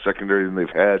 better secondary than they've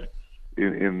had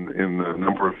in a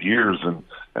number of years, and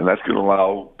that's going to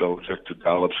allow Belichick to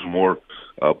dial up some more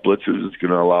blitzes. It's going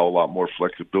to allow a lot more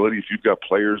flexibility. If you've got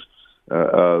players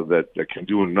that can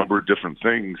do a number of different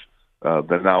things,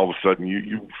 then now all of a sudden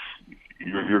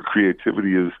your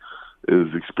creativity is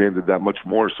expanded that much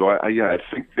more. So I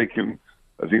think they can.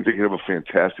 I think they can have a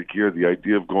fantastic year. The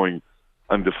idea of going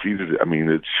undefeated,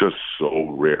 it's just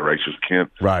so rare. I just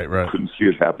can't. Right. Couldn't see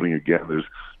it happening again. There's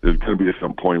going to be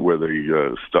some point where they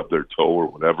stub their toe or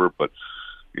whatever. But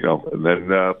and then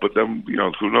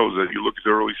who knows? You look at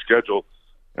their early schedule,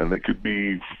 and they could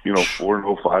be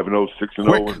 4-0, 5-0,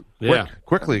 6-0.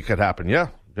 Quickly it could happen. Yeah.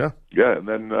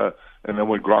 And then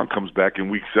when Gronk comes back in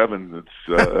week 7,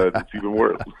 it's even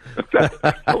worse.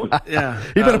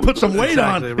 He better put some weight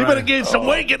on. Right. He better gain some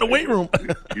weight, get in the weight room.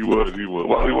 He would.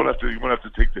 Well, he won't have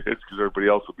to take the hits because everybody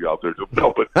else will be out there.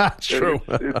 No, but that's true.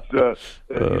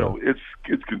 It's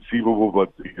conceivable,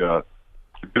 but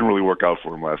it didn't really work out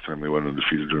for them last time they went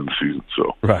undefeated during the season.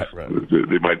 So right.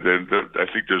 They might. I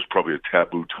think there's probably a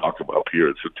taboo talk about here.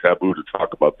 It's a taboo to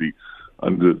talk about the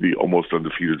almost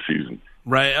undefeated season.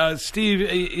 Right,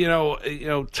 Steve. You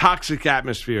know, toxic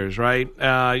atmospheres. Right.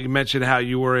 You mentioned how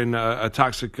you were in a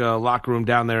toxic locker room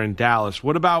down there in Dallas.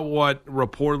 What about what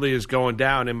reportedly is going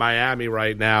down in Miami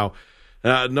right now?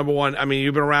 Number one, I mean,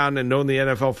 you've been around and known the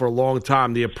NFL for a long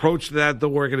time. The approach that the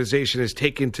organization has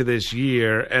taken to this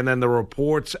year, and then the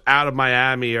reports out of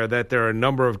Miami are that there are a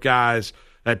number of guys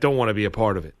that don't want to be a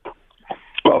part of it.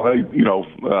 Well,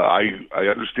 I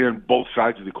understand both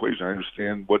sides of the equation. I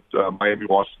understand what Miami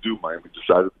wants to do. Miami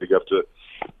decided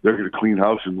they're going to clean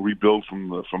house and rebuild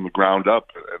from the ground up,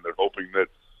 and they're hoping that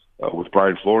with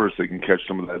Brian Flores they can catch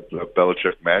some of that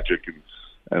Belichick magic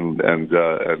and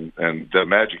that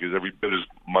magic is every bit as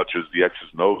much as the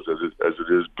X's and O's as it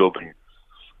is building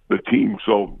the team.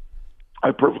 So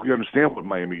I perfectly understand what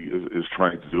Miami is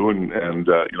trying to do, and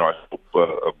I hope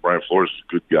Brian Flores is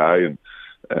a good guy,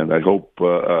 and I hope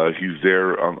he's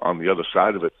there on the other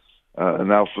side of it. And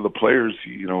now for the players,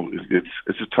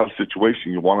 it's a tough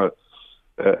situation. You want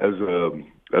to,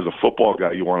 as a football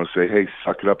guy, you want to say, hey,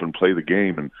 suck it up and play the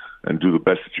game and do the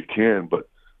best that you can, but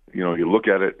you look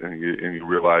at it and you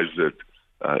realize that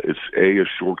it's a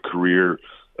short career.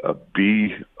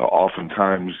 B,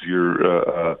 oftentimes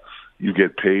you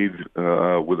get paid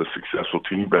with a successful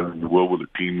team better than you will with a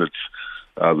team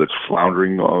that's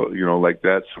floundering, like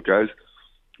that. So, guys,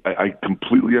 I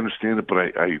completely understand it, but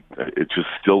it just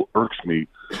still irks me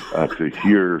to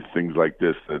hear things like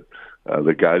this, that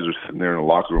the guys are sitting there in the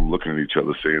locker room looking at each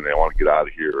other saying they want to get out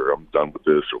of here, or I'm done with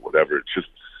this, or whatever. It's just.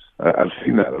 I've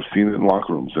seen that. I've seen it in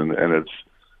locker rooms, and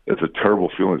it's a terrible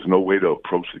feeling. It's no way to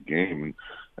approach the game,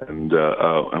 and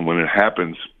when it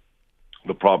happens,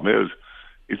 the problem is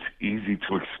it's easy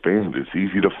to expand. It's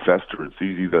easy to fester. It's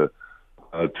easy to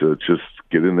just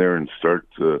get in there and start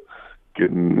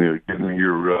getting your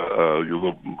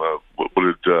little what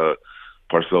did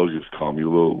Parcells used to call them, your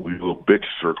little bitch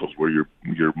circles where you're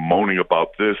moaning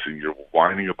about this and you're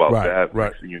whining about that.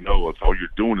 Right. And that's all you're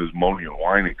doing is moaning and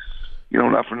whining.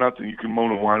 Not for nothing. You can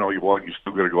moan and whine all you want. You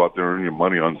still got to go out there and earn your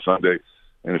money on Sunday.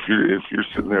 And if you're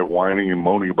sitting there whining and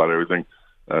moaning about everything,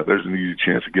 there's an easy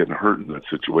chance of getting hurt in that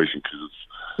situation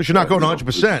because you're not going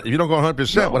 100%. If you don't go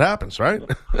 100%, what happens, right?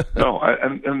 No, I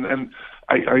in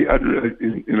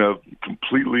a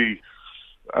completely,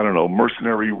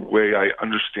 mercenary way, I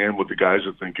understand what the guys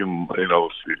are thinking.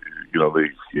 You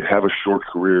have a short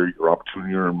career. Your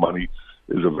opportunity to earn money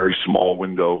is a very small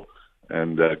window.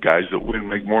 And guys that win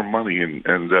make more money,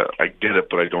 and I get it,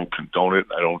 but I don't condone it.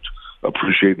 I don't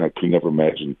appreciate it, and I could never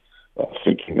imagine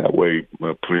thinking that way,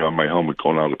 putting on my helmet,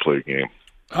 going out to play a game.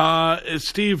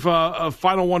 Steve, a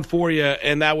final one for you,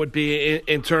 and that would be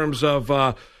in terms of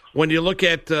when you look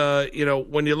at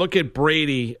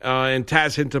Brady and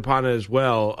Taz hinted upon it as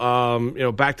well.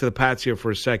 Back to the Pats here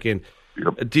for a second.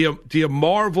 Yep. Do you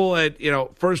marvel at,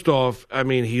 first off, I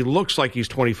mean, he looks like he's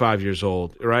 25 years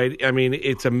old, right? I mean,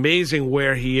 it's amazing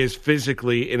where he is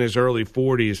physically in his early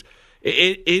 40s.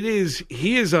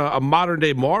 He is a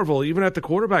modern-day marvel, even at the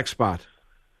quarterback spot.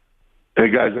 Hey,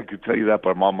 guys, I could tell you that,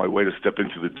 but I'm on my way to step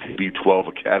into the TB12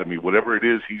 Academy. Whatever it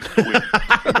is he's doing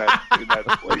in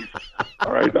that place.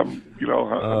 All right, I'm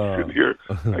sitting here.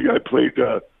 I played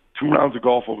 2 rounds of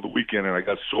golf over the weekend, and I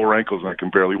got sore ankles, and I can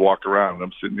barely walk around. And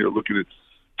I'm sitting here looking at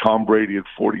Tom Brady at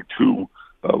 42,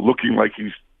 looking like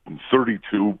he's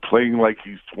 32, playing like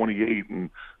he's 28, and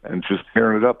just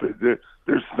tearing it up.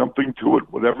 There's something to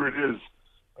it. Whatever it is,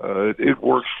 it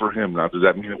works for him. Now, does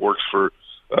that mean it works for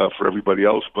everybody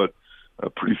else? But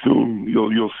pretty soon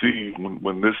you'll see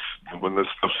when this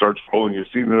stuff starts rolling. You've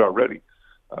seen it already.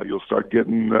 You'll start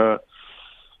getting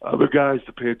other guys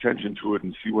to pay attention to it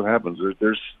and see what happens.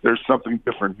 There's something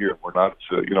different here. We're not,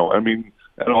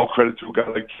 and all credit to a guy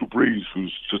like Drew Brees,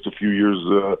 who's just a few years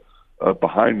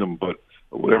behind him, but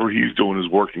whatever he's doing is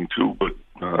working too. But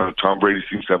Tom Brady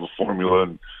seems to have a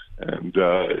formula, and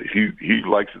he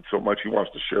likes it so much he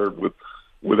wants to share it with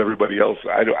everybody else.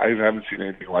 I haven't seen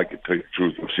anything like it, to tell you the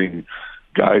truth. I've seen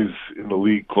guys in the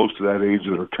league close to that age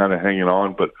that are kind of hanging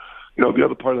on, but the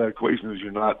other part of that equation is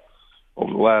you're not,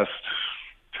 over the last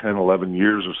 10, 11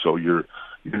 years or so, you're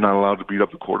not allowed to beat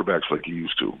up the quarterbacks like you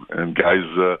used to. And guys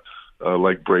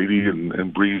like Brady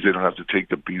and Brees, they don't have to take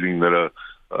the beating that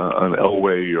an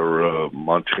Elway or a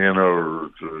Montana or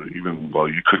even,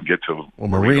 you couldn't get to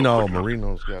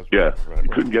Marino's guys. Yeah, you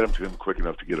couldn't get to him quick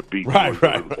enough to get a beat. Right.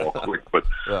 The ball quick.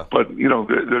 But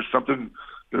there's something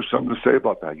to say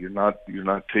about that. You're not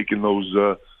taking those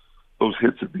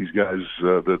hits that these guys,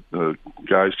 that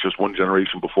guys just one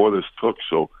generation before this took.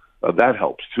 So that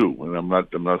helps too. And I'm not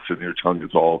sitting here telling you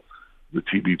it's all the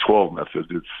TB12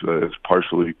 method. It's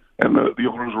partially, and the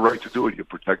owners are right to do it. You're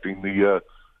protecting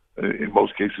in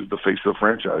most cases, the face of the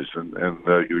franchise, and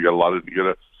you got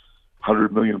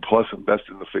 $100 million plus invest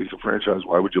in the face of franchise.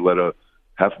 Why would you let a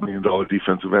 $500,000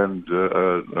 defensive end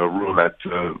ruin that?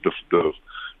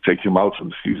 Take him out from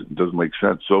the season? It doesn't make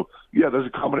sense. So yeah, there's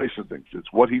a combination of things.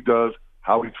 It's what he does,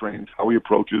 how he trains, how he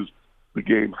approaches the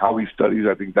game, how he studies.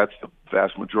 I think that's the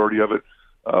vast majority of it.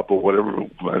 But whatever,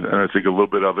 and I think a little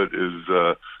bit of it is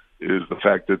the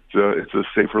fact that it's a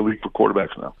safer league for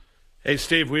quarterbacks now. Hey,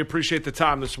 Steve, we appreciate the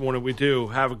time this morning. We do.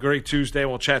 Have a great Tuesday, and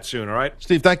we'll chat soon, all right?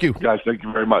 Steve, thank you. Guys, thank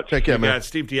you very much. Take care, man.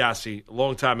 Steve Diassi,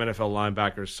 longtime NFL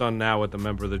linebacker, son now with a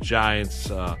member of the Giants,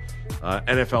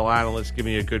 NFL analyst,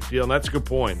 giving you a good feel. And that's a good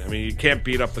point. I mean, you can't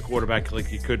beat up the quarterback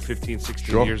like you could 15,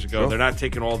 16 years ago. They're not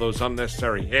taking all those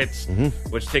unnecessary hits,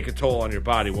 which take a toll on your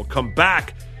body. We'll come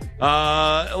back.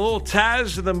 A little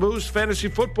Taz and the Moose Fantasy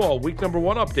Football Week number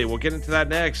 1 update. We'll get into that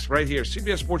next right here,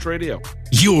 CBS Sports Radio.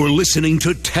 You're listening to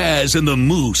Taz and the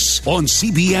Moose on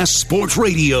CBS Sports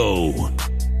Radio.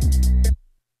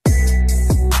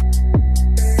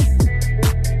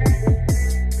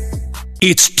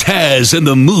 It's Taz and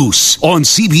the Moose on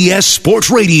CBS Sports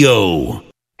Radio.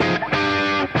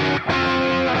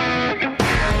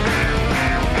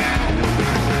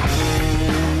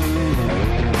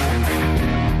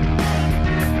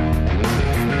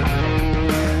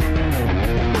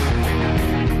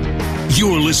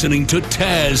 You're listening to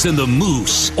Taz and the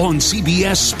Moose on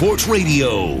CBS Sports Radio.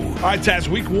 All right, Taz,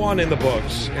 week 1 in the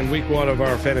books, and week 1 of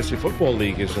our fantasy football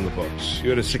league is in the books.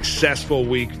 You had a successful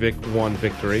week 1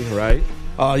 victory, right?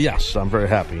 Yes, I'm very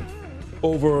happy.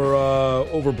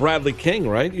 Over Bradley King,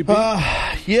 right? You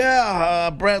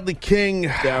beat Bradley King.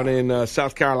 Down in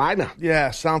South Carolina.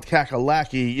 Yeah, South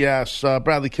Kakalaki. Yes,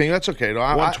 Bradley King. That's okay.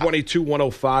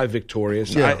 122-105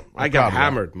 victorious. Yeah, I got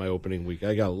hammered my opening week.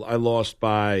 I lost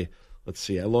by... Let's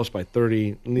see, I lost by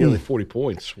 30, nearly 40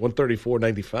 points,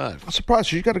 134-95. I'm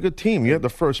surprised you got a good team. You had the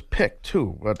first pick,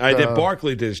 too. But, I did.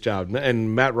 Barkley did his job,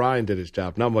 and Matt Ryan did his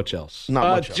job. Not much else.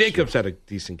 Jacobs had a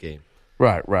decent game.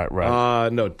 Right.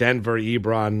 No, Denver,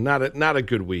 Ebron, not a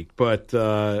good week. But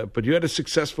you had a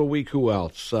successful week. Who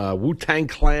else? Wu-Tang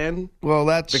Clan. Well,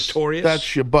 that's victorious.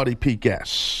 That's your buddy Pete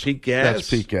Gass. Pete Gass. That's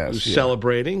Pete Gass. Who's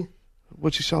celebrating.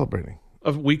 What's he celebrating?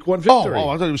 A week 1 victory. Oh,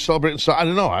 I thought he was celebrating. So I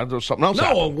don't know. I thought something else. No,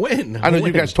 happened. a win. I know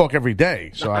you guys talk every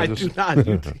day, so I just do not.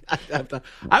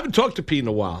 I haven't talked to Pete in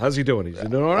a while. How's he doing? He's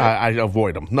doing all right. I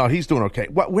avoid him. No, he's doing okay.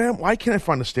 Why can't I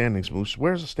find the standings, Moose?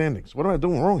 Where's the standings? What am I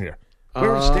doing wrong here?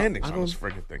 Where are the standings on this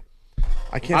friggin' thing?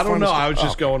 I can't. I don't know. I was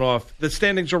just going off. The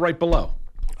standings are right below.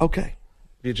 Okay.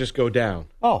 You just go down.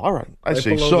 Oh, all right. I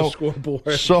see. Below the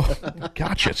scoreboard. So,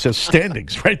 gotcha. It says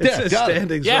standings right there. It says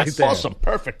standings right there. Awesome.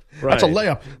 Perfect. Right. That's a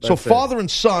layup. So, father and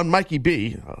son, Mikey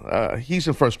B, he's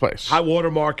in first place. High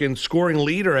watermark and scoring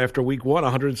leader after week 1,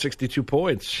 162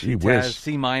 points. Gee whiz.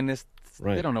 C-.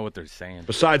 Right. They don't know what they're saying.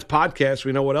 Besides podcasts,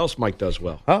 we know what else Mike does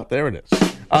well. Oh, there it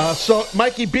is. So,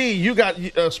 Mikey B, you got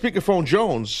Speakerphone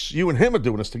Jones. You and him are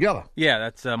doing this together. Yeah,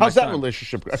 that's my How's son. that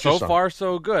relationship? So far,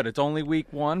 so good. It's only week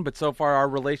 1, but so far our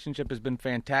relationship has been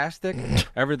fantastic.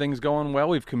 Everything's going well.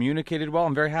 We've communicated well.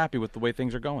 I'm very happy with the way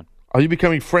things are going. Are you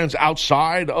becoming friends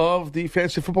outside of the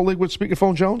Fantasy Football League with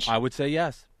Speakerphone Jones? I would say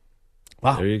yes.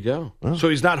 Wow. There you go. Oh. So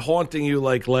he's not haunting you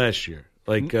like last year.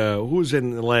 Like, who was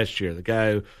in last year? The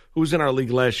guy who was in our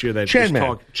league last year that Chan just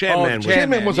talked. Chan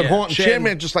Man wasn't haunting. Chan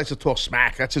Man just likes to talk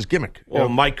smack. That's his gimmick. Well,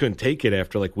 Mike couldn't take it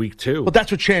after like week 2. Well,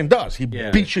 that's what Chan does. He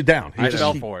beats you down. I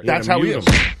fell for it. That's how he is.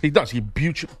 He does. He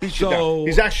beats you down.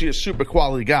 He's actually a super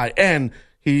quality guy, and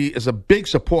he is a big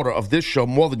supporter of this show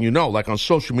more than you know. Like on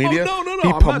social media, no. He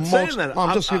I'm not saying that.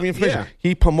 I'm just giving you information. Yeah.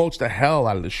 He promotes the hell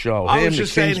out of the show. I was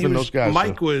just saying those guys.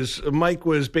 Mike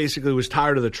was basically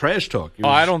tired of the trash talk.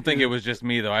 I don't think it was just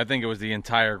me though. I think it was the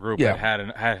entire group that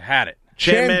had it.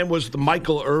 Chan Man was the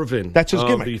Michael Irvin. That's his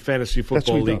gimmick. The Fantasy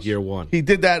Football League year 1. He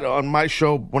did that on my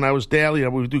show when I was daily.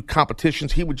 We would do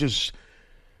competitions. He would just.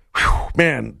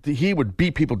 Man, he would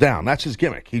beat people down. That's his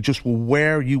gimmick. He just will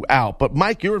wear you out. But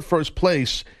Mike, you're in first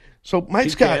place. So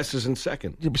Mike's got. Pete Gass is in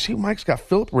second. Yeah, but see, Mike's got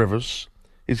Phillip Rivers.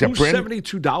 He's got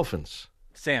 72 Dolphins.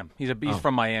 Sam. He's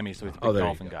from Miami, so he's a big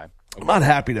Dolphin guy. I'm not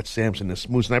happy that Sam's in this,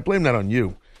 Moose, and I blame that on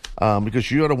you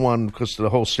because you're the one, because of the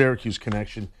whole Syracuse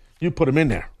connection. You put him in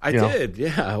there. I did,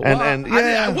 yeah. Well,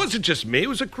 it wasn't just me. It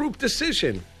was a group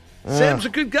decision. Sam's a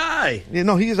good guy. You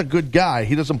know, he is a good guy.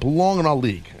 He doesn't belong in our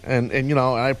league. And you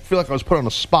know, I feel like I was put on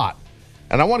the spot.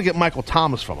 And I want to get Michael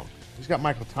Thomas from him. He's got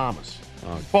Michael Thomas.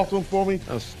 Talk to him for me.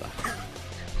 Oh, stop.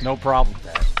 No problem,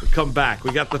 Taz. We come back.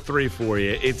 We got the 3 for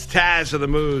you. It's Taz and the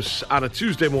Moose on a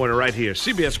Tuesday morning right here,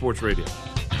 CBS Sports Radio.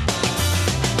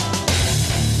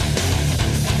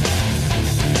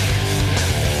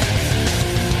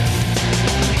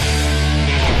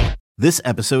 This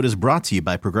episode is brought to you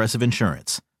by Progressive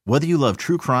Insurance. Whether you love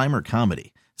true crime or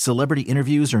comedy, celebrity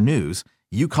interviews or news,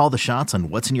 you call the shots on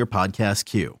what's in your podcast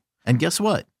queue. And guess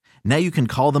what? Now you can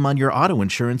call them on your auto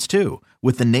insurance too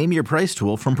with the Name Your Price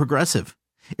tool from Progressive.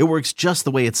 It works just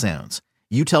the way it sounds.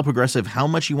 You tell Progressive how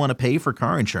much you want to pay for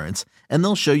car insurance, and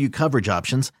they'll show you coverage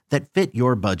options that fit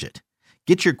your budget.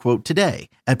 Get your quote today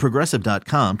at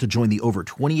Progressive.com to join the over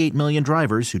 28 million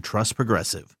drivers who trust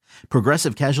Progressive.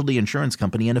 Progressive Casualty Insurance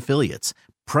Company and Affiliates.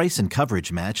 Price and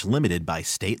coverage match limited by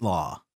state law.